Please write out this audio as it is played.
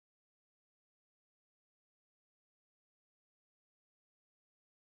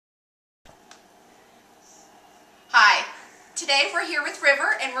Today we're here with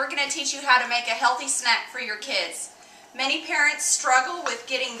River and we're going to teach you how to make a healthy snack for your kids. Many parents struggle with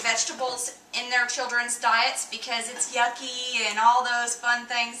getting vegetables in their children's diets because it's yucky and all those fun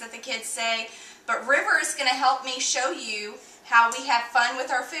things that the kids say. But River is going to help me show you how we have fun with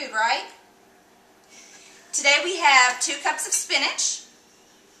our food, right? Today we have 2 cups of spinach.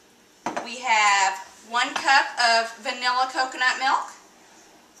 We have 1 cup of vanilla coconut milk.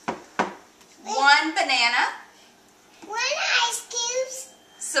 1 banana. 1 ice cubes.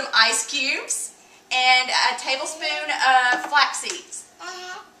 Some ice cubes. And a tablespoon of flax seeds.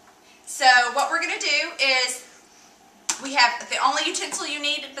 So what we're going to do is, we have the only utensil you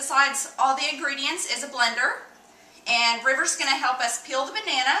need besides all the ingredients is a blender. And River's going to help us peel the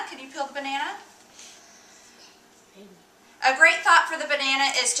banana. Can you peel the banana? A great thought for the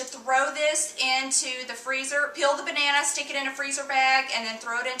banana is to throw this into the freezer. Peel the banana, stick it in a freezer bag, and then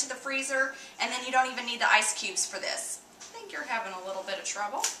throw it into the freezer. And then you don't even need the ice cubes for this. I think you're having a little bit of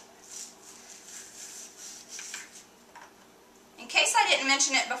trouble. In case I didn't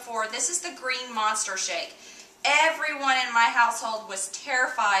mention it before, this is the green monster shake. Everyone in my household was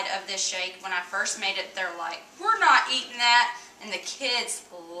terrified of this shake when I first made it. They're like, we're not eating that, and the kids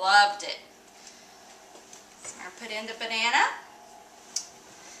loved it. So I'm going to put in the banana.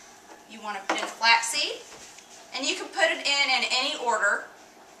 You want to put in the flaxseed, and you can put it in any order.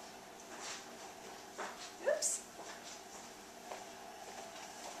 Oops.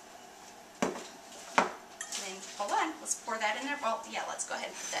 Then, hold on, let's pour that in there. Well, yeah, let's go ahead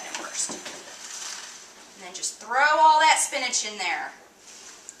and put that in first. And then just throw all that spinach in there.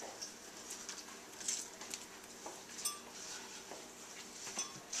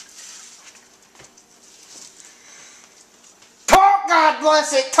 Talk, God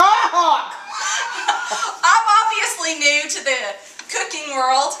bless it, talk! I'm obviously new to the cooking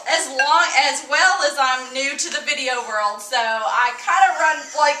world as well as I'm new to the video world, so I kind of run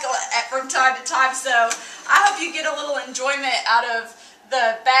like from time to time, so I hope you get a little enjoyment out of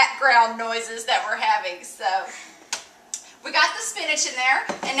the background noises that we're having. So we got the spinach in there,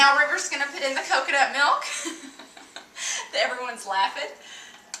 and now River's going to put in the coconut milk. Everyone's laughing.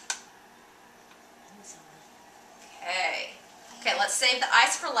 Okay. Okay, let's save the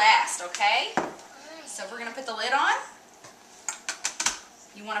ice for last, okay? So we're going to put the lid on.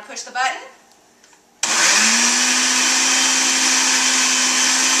 You want to push the button?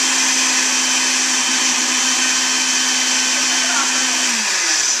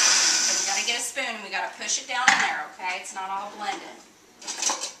 And we got to push it down in there, okay? It's not all blended.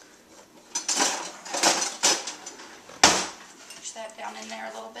 Push that down in there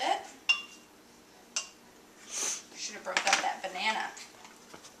a little bit. Should have broke up that banana.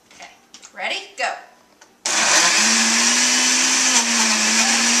 Okay, ready? Go.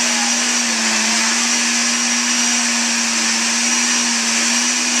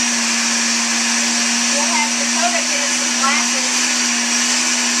 We'll have Dakota get us some glasses.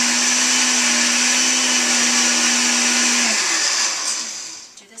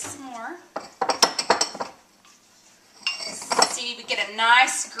 We get a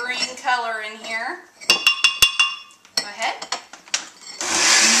nice green color in here. Go ahead. There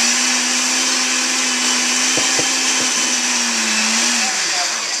we go.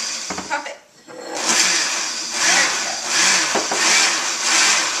 We're going to cup it. There we go.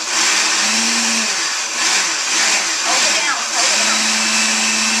 Hold it down. Hold it down.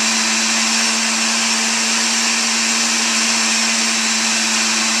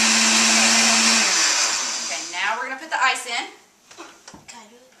 Okay, now we're going to put the ice in.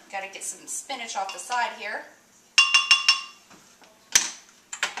 Got to get some spinach off the side here.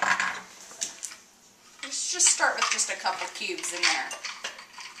 Let's just start with just a couple cubes in there.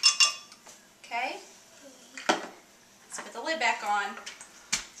 Okay. Let's put the lid back on.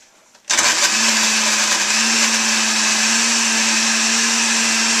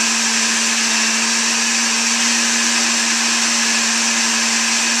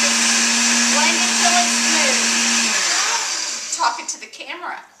 Blend it till it's smooth. Talking to the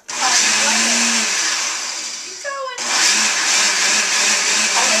camera. Keep going.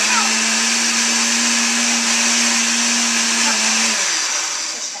 Hold it down.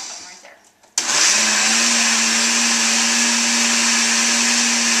 Push that button right there.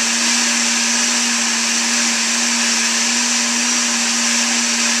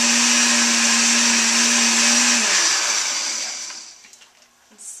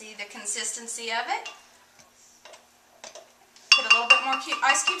 Let's see the consistency of it. Put a little bit more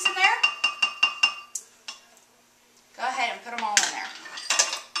ice cubes in there. Go ahead and put them all in there.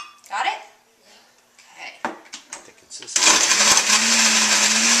 Got it? Okay. The consistency.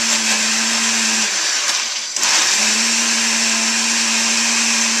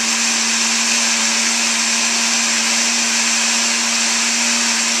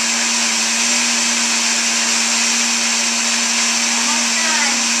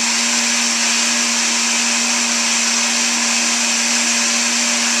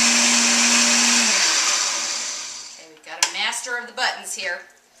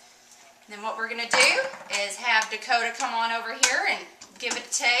 Then what we're going to do is have Dakota come on over here and give it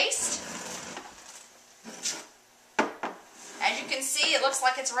a taste. As you can see, it looks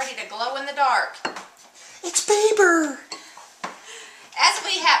like it's ready to glow in the dark. It's Bieber. As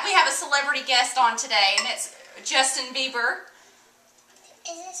we have a celebrity guest on today, and it's Justin Bieber.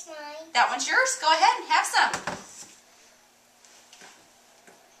 Is this mine? That one's yours. Go ahead and have some.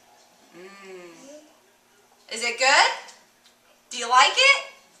 Is it good? Do you like it?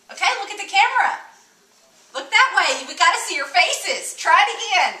 Okay, look at the camera. Look that way. We got to see your faces. Try it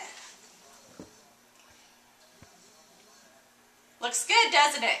again. Looks good,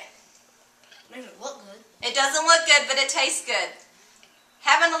 doesn't it? Doesn't look good. It doesn't look good, but it tastes good.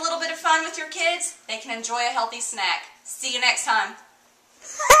 Having a little bit of fun with your kids, they can enjoy a healthy snack. See you next time.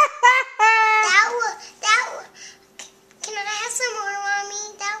 Can I have some more,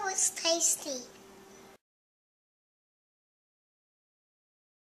 Mommy? That was tasty.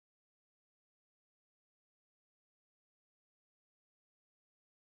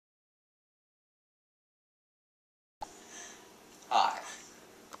 Hi,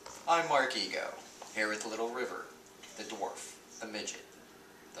 I'm Mark Ego, here with the little river, the dwarf, the midget,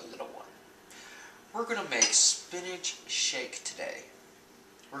 the little one. We're going to make spinach shake today.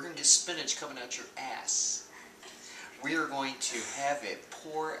 We're going to get spinach coming out your ass. We are going to have it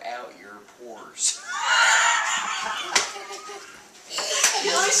pour out your pores.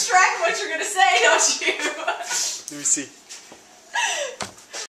 You lose track of what you're going to say, don't you? Let me see.